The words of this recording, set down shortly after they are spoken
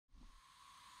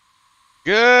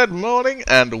Good morning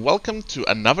and welcome to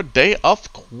another day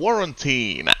of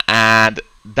quarantine. And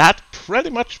that pretty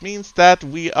much means that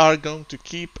we are going to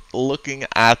keep looking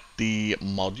at the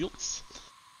modules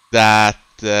that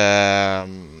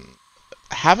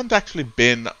haven't actually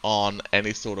been on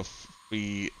any sort of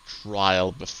free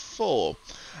trial before.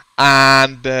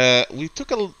 And we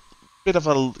took a bit of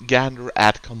a gander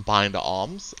at Combined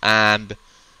Arms, and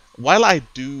while I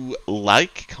do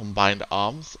like Combined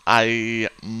Arms, I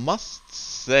must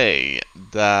say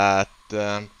that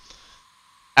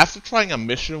after trying a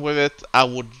mission with it, I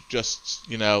would just,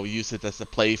 use it as a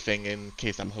plaything in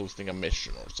case I'm hosting a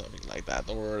mission or something like that,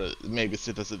 or maybe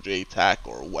sit as a JTAC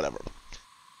or whatever.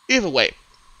 Either way,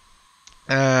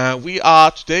 we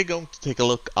are today going to take a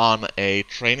look on a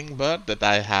training bird that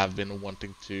I have been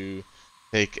wanting to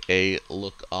take a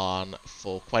look on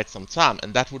for quite some time,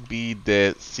 and that would be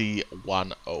the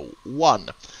C-101.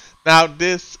 Now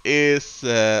this is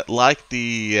like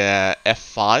the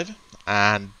F5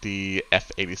 and the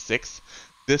F86.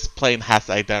 This plane has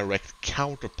a direct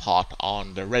counterpart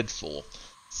on the Redfall.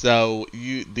 So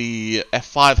the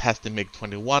F5 has the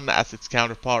MiG-21 as its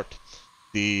counterpart,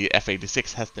 the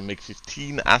F86 has the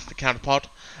MiG-15 as the counterpart,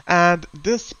 and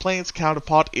this plane's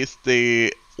counterpart is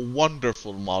the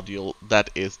wonderful module that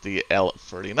is the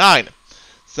L-39.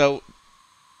 So,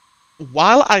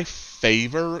 while I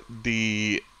favor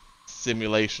the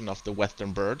simulation of the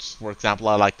Western birds, for example,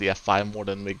 I like the F5 more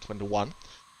than MiG-21,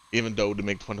 even though the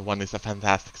MiG-21 is a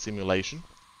fantastic simulation.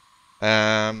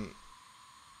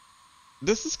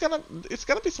 It's gonna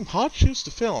be some hard shoes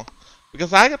to fill,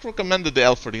 because I got recommended the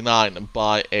L-39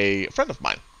 by a friend of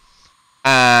mine,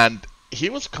 and he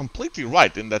was completely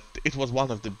right in that it was one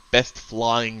of the best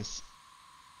flying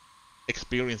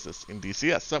experiences in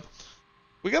DCS. So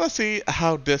we're gonna see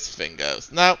how this thing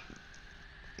goes. Now,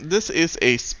 this is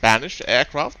a Spanish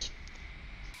aircraft,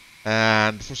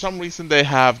 and for some reason they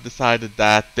have decided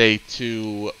that they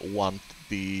too want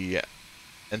the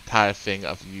entire thing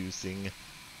of using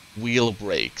wheel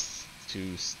brakes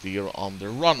to steer on the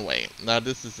runway. Now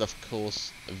this is of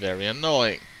course very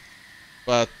annoying,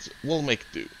 but we'll make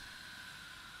do.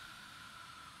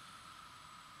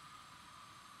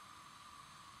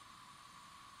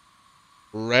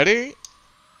 Ready?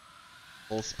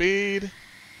 Full speed.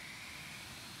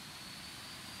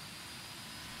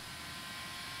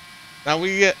 Now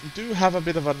we do have a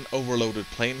bit of an overloaded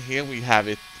plane here. We have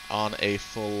it on a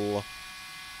full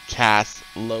CAS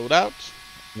loadout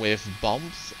with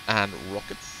bombs and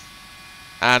rockets.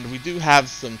 And we do have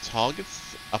some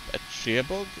targets up at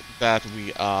Cherbourg that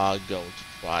we are going to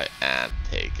try and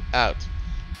take out.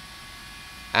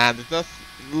 And it does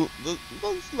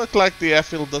look like the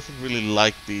airfield doesn't really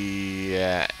like the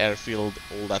airfield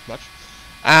all that much.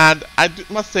 And I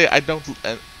must say I don't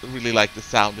really like the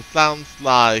sound. It sounds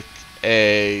like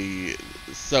a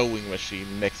sewing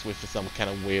machine mixed with some kind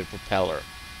of weird propeller.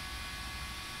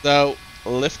 So,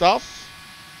 lift off.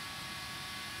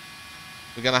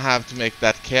 We're gonna have to make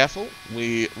that careful.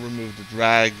 We remove the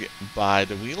drag by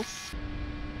the wheels.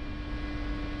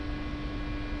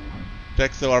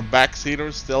 Check so our backseater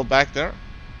is still back there.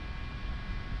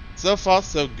 So far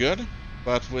so good,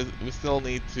 but we still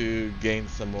need to gain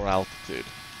some more altitude.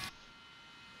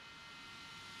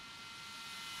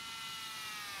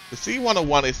 The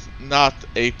C-101 is not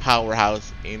a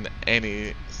powerhouse in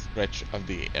any stretch of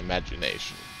the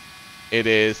imagination. It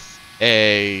is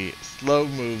a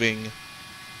slow-moving,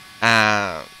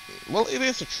 well, it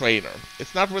is a trainer.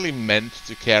 It's not really meant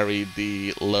to carry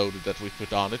the load that we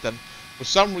put on it, and for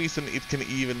some reason it can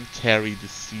even carry the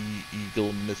Sea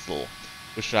Eagle missile,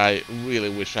 which I really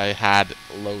wish I had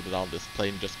loaded on this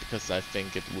plane just because I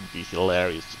think it would be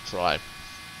hilarious to try.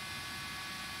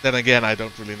 Then again, I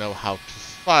don't really know how to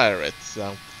fire it,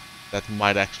 so that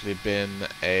might actually been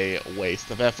a waste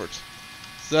of effort.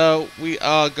 So we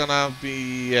are gonna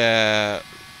be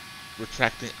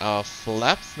retracting our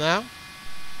flaps now,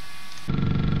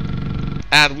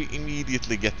 and we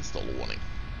immediately get the stall warning.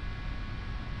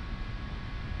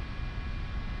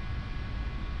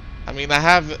 I mean, I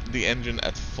have the engine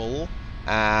at full,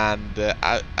 and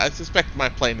I suspect my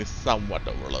plane is somewhat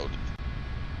overloaded.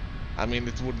 I mean,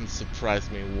 it wouldn't surprise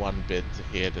me one bit to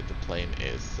hear that the plane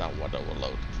is somewhat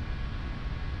overloaded.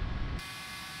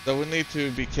 So we need to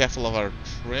be careful of our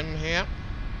trim here,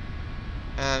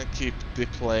 and keep the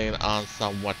plane on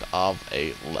somewhat of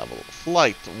a level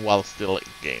flight while still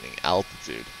gaining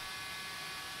altitude.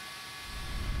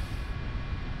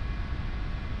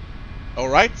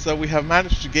 Alright, so we have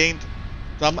managed to gain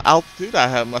some altitude.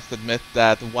 I must admit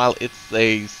that while it's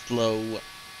a slow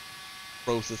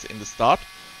process in the start,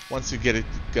 once you get it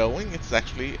going, it's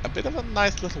actually a bit of a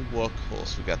nice little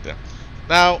workhorse we got there.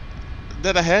 Now,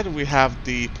 then ahead we have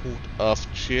the port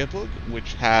of Cherbourg,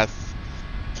 which has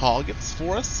targets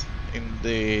for us in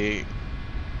the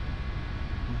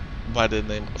by the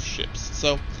name of ships.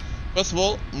 So, first of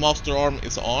all, Master Arm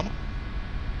is on,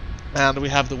 and we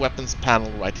have the weapons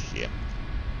panel right here.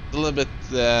 A little bit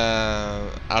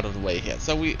out of the way here.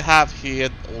 So we have here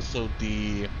also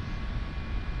the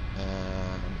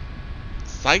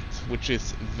sight, which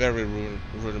is very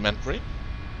rudimentary.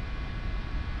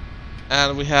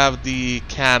 And we have the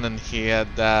cannon here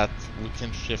that we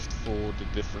can shift for the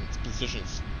different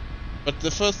positions. But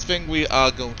the first thing we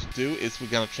are going to do is we're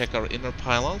going to check our inner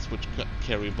pylons, which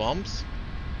carry bombs.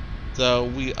 So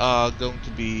we are going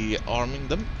to be arming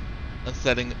them and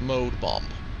setting mode bomb.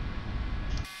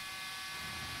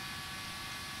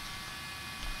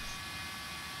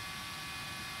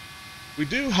 We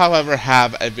do, however,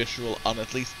 have a visual on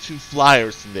at least 2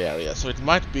 flyers in the area, so it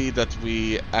might be that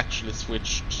we actually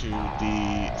switch to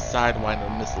the Sidewinder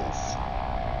missiles.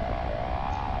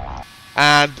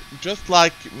 And just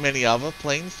like many other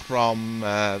planes from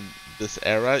this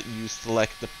era, you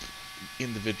select the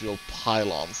individual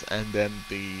pylons, and then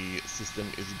the system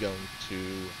is going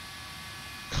to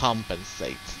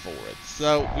compensate for it.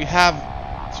 So we have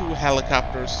 2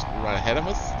 helicopters right ahead of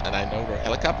us, and I know they're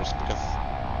helicopters because,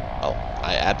 well,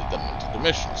 I added them into the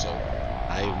mission, so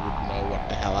I would know what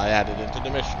the hell I added into the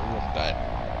mission, wouldn't I?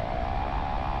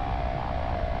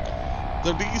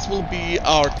 So these will be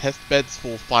our test beds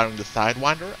for firing the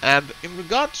Sidewinder, and in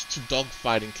regards to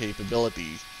dogfighting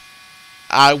capabilities,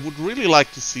 I would really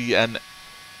like to see an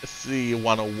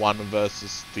C-101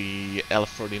 versus the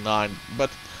L-39,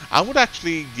 but I would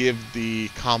actually give the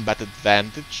combat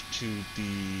advantage to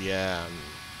the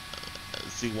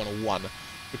C-101,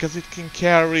 because it can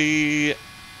carry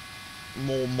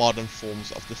more modern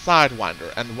forms of the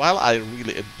Sidewinder. And while I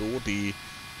really adore the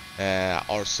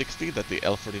R60 that the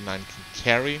L-39 can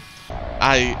carry,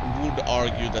 I would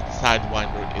argue that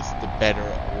Sidewinder is the better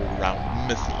all-round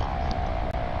missile.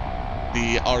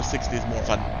 The R60 is more of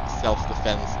a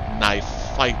self-defense knife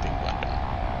fighting weapon.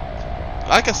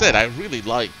 Like I said, I really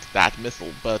like that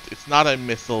missile, but it's not a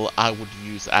missile I would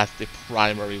use as the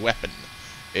primary weapon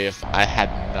if I had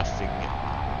nothing.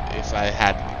 If I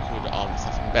could arm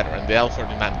something better, and the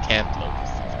L-39 can't load with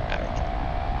something better.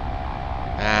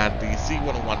 And the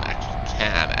C-101 actually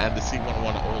can, and the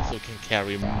C-101 also can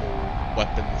carry more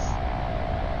weapons.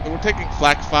 So we're taking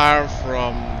flak fire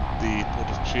from the port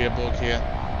of Cherbourg here.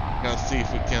 We're gonna see if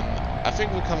we can. I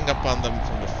think we're coming up on them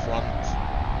from the front.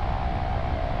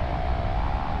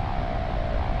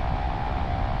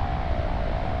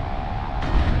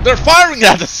 They're firing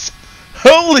at us!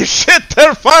 Holy shit,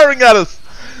 they're firing at us!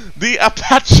 The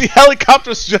Apache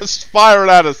helicopters just fired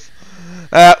at us.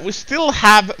 We still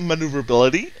have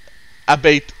maneuverability,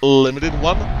 albeit limited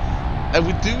one, and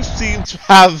we do seem to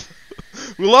have.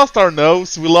 We lost our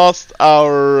nose, we lost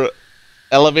our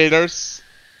elevators.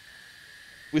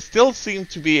 We still seem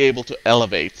to be able to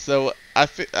elevate, so I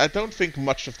don't think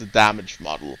much of the damage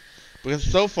model, because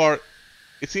so far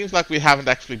it seems like we haven't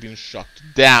actually been shot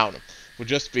down. We've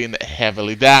just been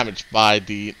heavily damaged by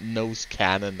the nose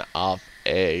cannon of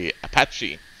a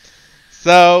Apache.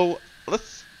 So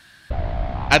let's.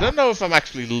 I don't know if I'm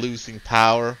actually losing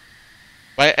power.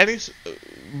 By everything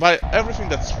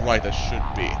that's right, I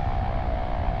should be.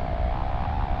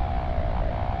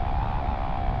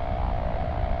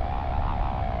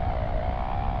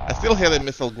 I still hear the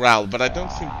missile growl, but I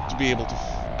don't seem to be able to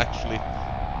actually.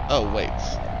 Oh wait.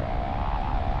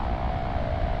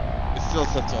 It still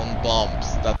sets on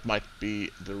bombs. That might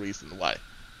be the reason why.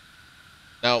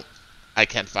 No. I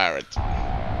can't fire it.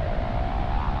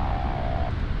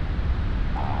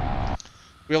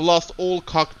 We have lost all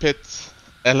cockpit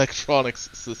electronics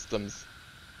systems,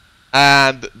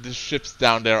 and the ships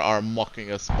down there are mocking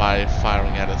us by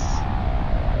firing at us.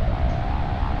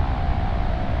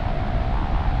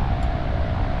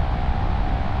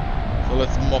 So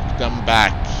let's mock them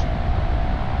back.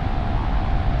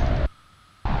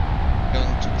 I'm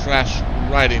going to crash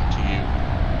right into you.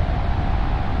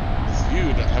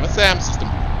 You don't have a SAM system.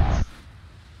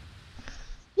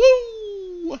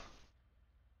 Woo!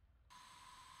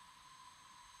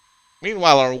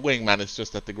 Meanwhile, our wingman is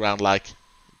just at the ground like,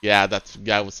 yeah, that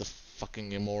guy was a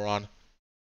fucking moron.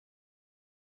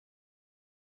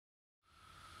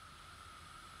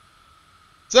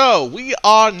 So, we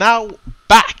are now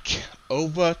back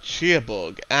over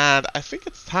Cherbourg, and I think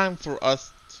it's time for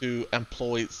us to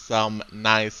employ some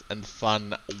nice and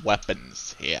fun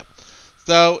weapons here.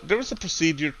 So, there is a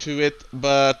procedure to it,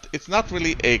 but it's not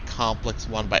really a complex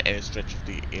one by any stretch of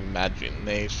the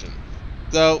imagination.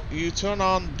 So, you turn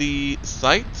on the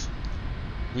sight,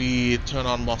 We turn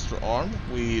on master arm,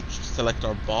 we select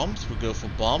our bombs, we go for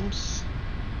bombs,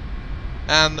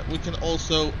 and we can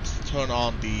also turn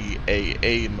on the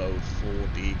AA mode for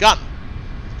the gun.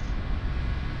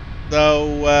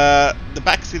 So the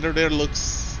backseater there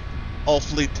looks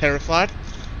awfully terrified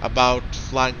about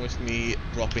flying with me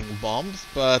dropping bombs,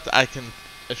 but I can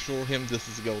assure him this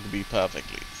is going to be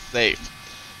perfectly safe.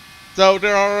 So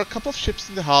there are a couple of ships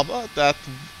in the harbor that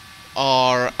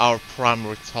are our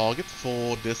primary target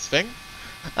for this thing,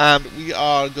 and we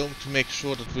are going to make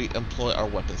sure that we employ our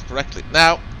weapons correctly.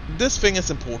 Now, this thing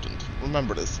is important,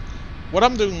 remember this. What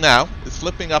I'm doing now is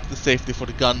flipping up the safety for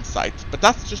the gun sight, but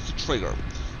that's just a trigger.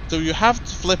 So you have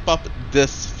to flip up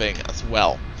this thing as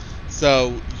well,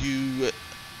 so you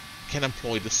can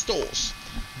employ the stores.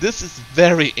 This is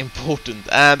very important,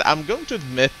 and I'm going to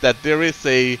admit that there is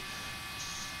a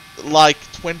like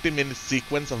 20-minute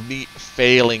sequence of me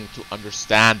failing to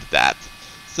understand that.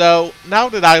 So now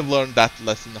that I've learned that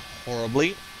lesson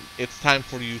horribly, it's time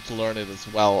for you to learn it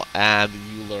as well, and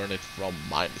you learn it from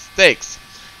my mistakes.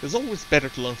 It's always better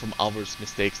to learn from others'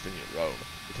 mistakes than your own,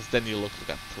 because then you look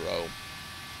like a pro.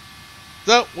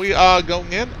 So we are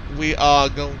going in, we are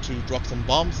going to drop some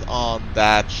bombs on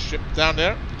that ship down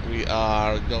there. We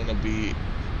are going to be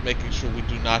making sure we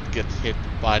do not get hit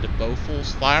by the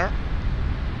Bofors fire.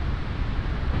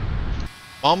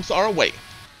 Bombs are away.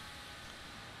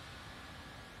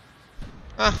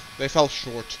 Ah, they fell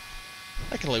short.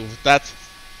 I can live with that.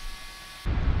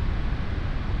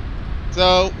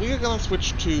 So we are gonna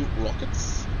switch to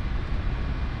rockets,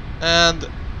 and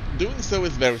doing so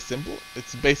is very simple.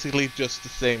 It's basically just the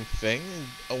same thing,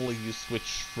 only you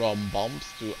switch from bombs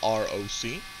to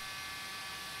ROC.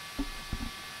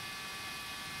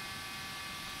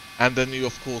 And then you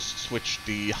of course switch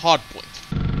the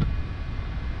hardpoint.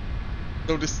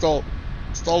 So the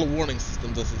stall warning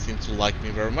system doesn't seem to like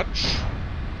me very much.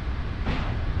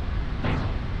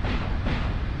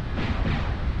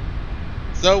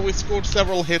 So we scored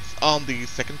several hits on the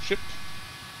second ship,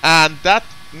 and that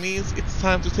means it's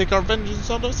time to take our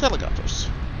vengeance on those helicopters.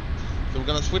 So we're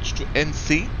gonna switch to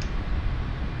NC,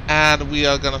 and we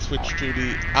are gonna switch to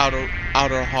the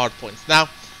outer hard points. Now,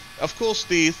 of course,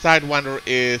 the Sidewinder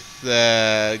is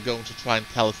going to try and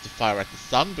tell us to fire at the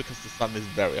sun, because the sun is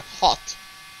very hot.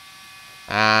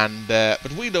 And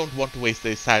but we don't want to waste a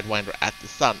Sidewinder at the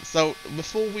sun. So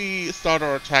before we start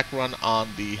our attack run on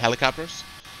the helicopters,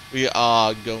 we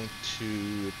are going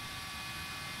to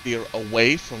steer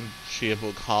away from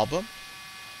Cherbourg Harbor,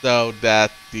 so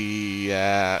that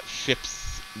the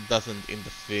ships doesn't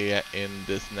interfere in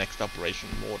this next operation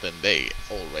more than they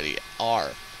already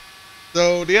are.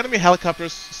 So the enemy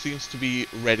helicopters seems to be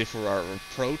ready for our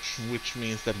approach, which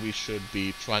means that we should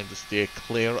be trying to steer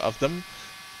clear of them,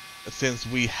 since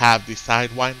we have the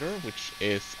Sidewinder, which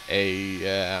is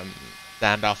a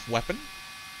standoff weapon.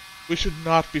 We should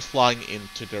not be flying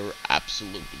into their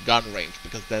absolute gun range,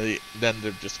 because then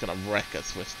they're just gonna wreck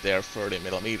us with their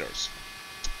 30mm.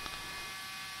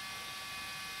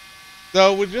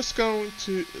 So we're just going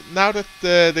to, now that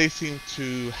they seem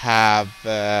to have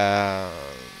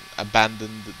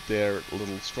abandoned their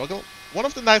little struggle. One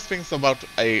of the nice things about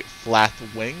a flat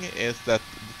wing is that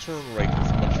the turn rate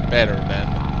is much better than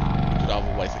you could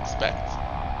otherwise expect.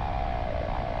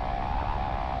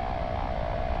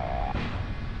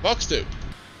 Box 2.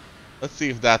 Let's see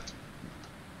if that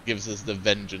gives us the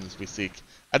vengeance we seek.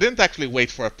 I didn't actually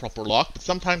wait for a proper lock, but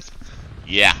sometimes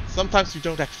you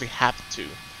don't actually have to.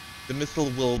 The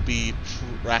missile will be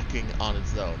tracking on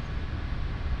its own.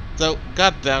 So,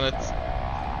 god damn it.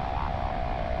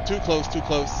 Too close, too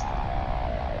close.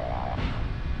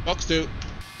 Box 2.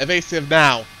 Evasive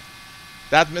now.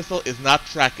 That missile is not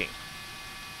tracking.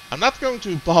 I'm not going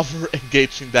to bother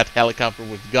engaging that helicopter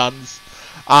with guns.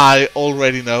 I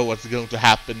already know what's going to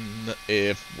happen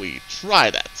if we try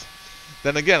that.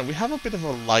 Then again, we have a bit of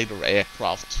a lighter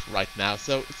aircraft right now,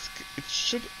 so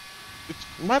it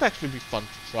might actually be fun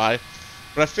to try.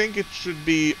 But I think it should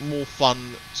be more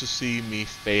fun to see me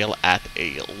fail at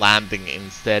a landing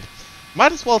instead.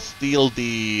 Might as well steal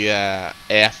the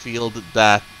airfield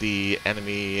that the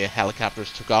enemy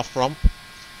helicopters took off from.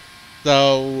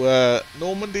 So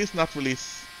Normandy is not really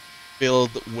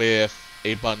filled with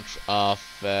a bunch of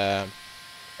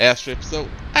airstrips. So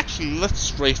actually, let's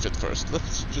strafe it first.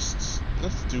 Let's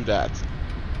do that.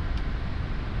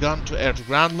 Gun to air to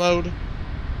ground mode.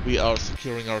 We are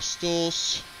securing our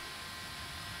stores.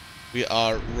 We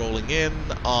are rolling in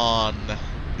on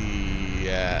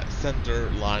the center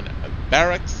line of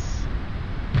barracks.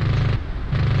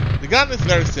 The gun is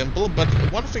very simple, but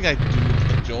one thing I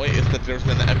do enjoy is that there's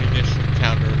an ammunition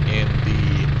counter in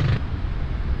the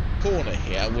corner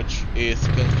here, which is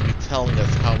going to be telling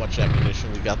us how much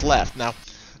ammunition we got left. Now,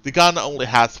 the gun only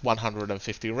has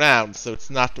 150 rounds, so it's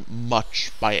not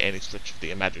much by any stretch of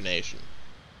the imagination.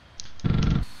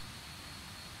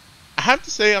 I have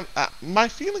to say, my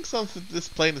feelings on this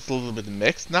plane is a little bit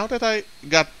mixed. Now that I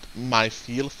got my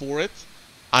feel for it,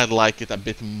 I like it a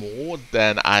bit more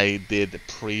than I did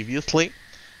previously.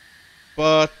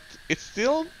 But it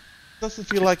still doesn't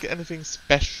feel like anything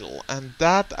special, and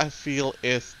that I feel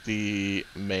is the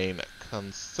main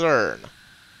concern.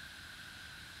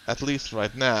 At least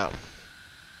right now.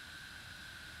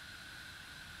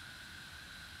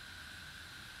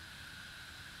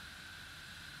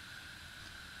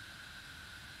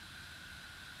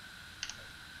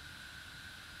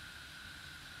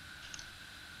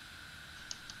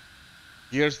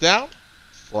 Gears down,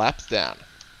 flaps down.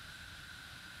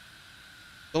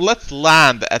 So let's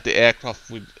land at the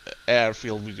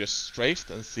airfield we just strafed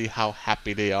and see how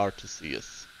happy they are to see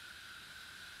us.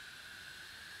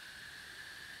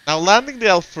 Now, landing the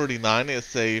L-39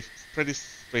 is a pretty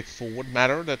straightforward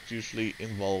matter that usually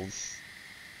involves,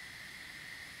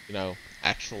 you know,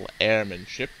 actual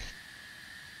airmanship.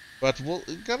 But we're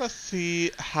gonna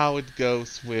see how it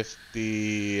goes with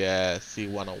the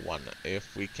C-101,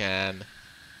 if we can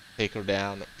take her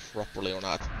down properly or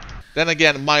not. Then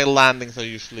again, my landings are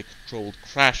usually controlled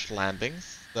crash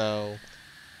landings, so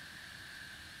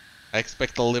I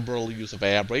expect a liberal use of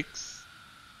air brakes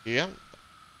here,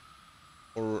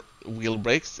 or wheel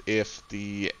brakes if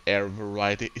the air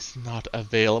variety is not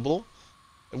available.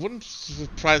 It wouldn't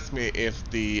surprise me if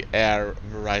the air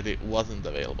variety wasn't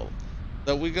available.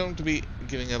 So we're going to be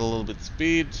giving it a little bit of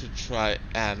speed to try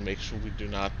and make sure we do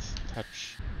not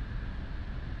touch.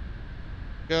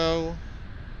 Go.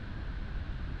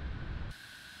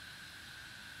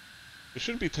 We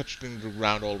should be touching the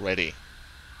ground already.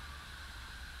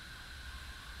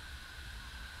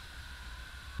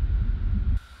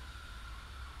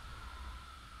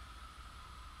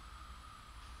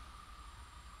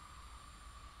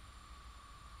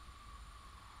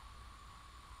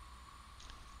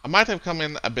 I might have come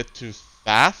in a bit too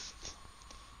fast,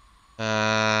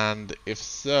 and if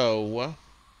so,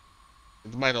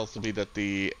 it might also be that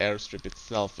the airstrip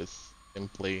itself is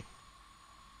simply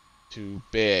too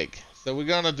big. So we're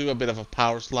gonna do a bit of a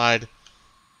power slide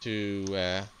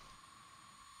to...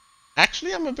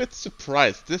 Actually, I'm a bit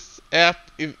surprised. This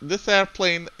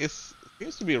airplane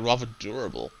seems to be rather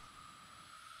durable.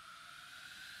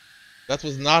 That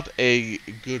was not a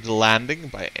good landing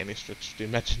by any stretch of the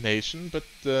imagination, but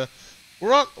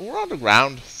we're on the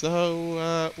ground,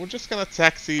 so we're just gonna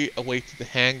taxi away to the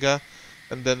hangar,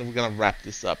 and then we're gonna wrap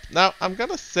this up. Now, I'm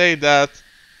gonna say that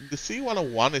the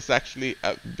C-101 is actually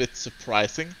a bit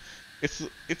surprising.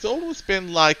 It's always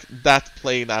been like that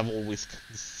plane I've always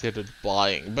considered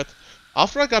buying, but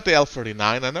after I got the L-39,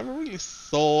 I never really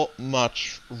saw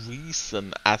much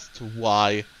reason as to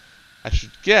why I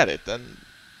should get it, and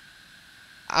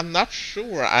I'm not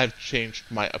sure I've changed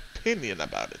my opinion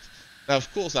about it. Now,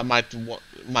 of course, I might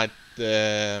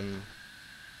I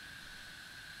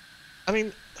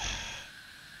mean,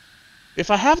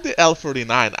 if I have the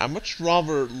L-39, I'd much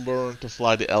rather learn to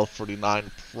fly the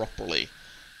L-39 properly,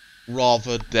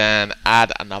 rather than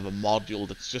add another module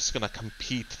that's just gonna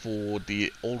compete for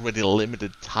the already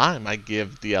limited time I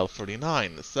give the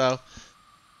L-39. So,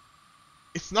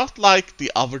 it's not like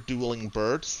the other dueling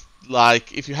birds.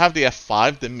 Like, if you have the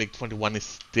F5, the MiG-21 is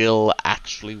still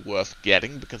actually worth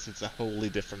getting, because it's a wholly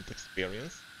different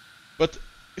experience. But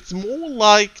it's more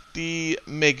like the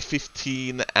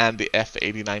MiG-15 and the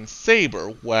F-89 Sabre,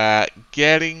 where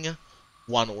getting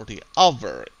one or the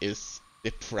other is the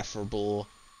preferable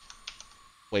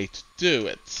way to do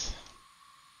it. So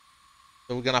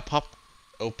we're gonna pop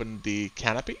open the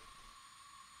canopy.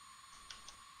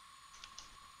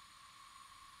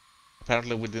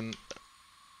 Apparently we didn't...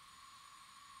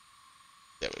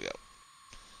 There we go.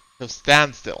 So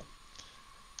stand still.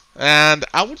 And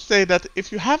I would say that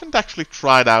if you haven't actually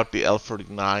tried out the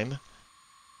L-39,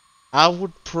 I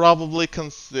would probably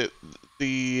consider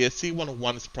the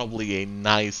C-101 is probably a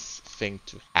nice thing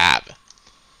to have.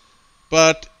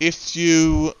 But if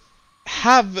you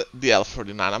have the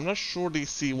L-39, I'm not sure the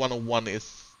C-101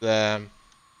 is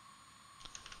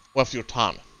worth your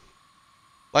time.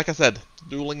 Like I said,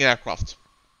 dueling aircraft.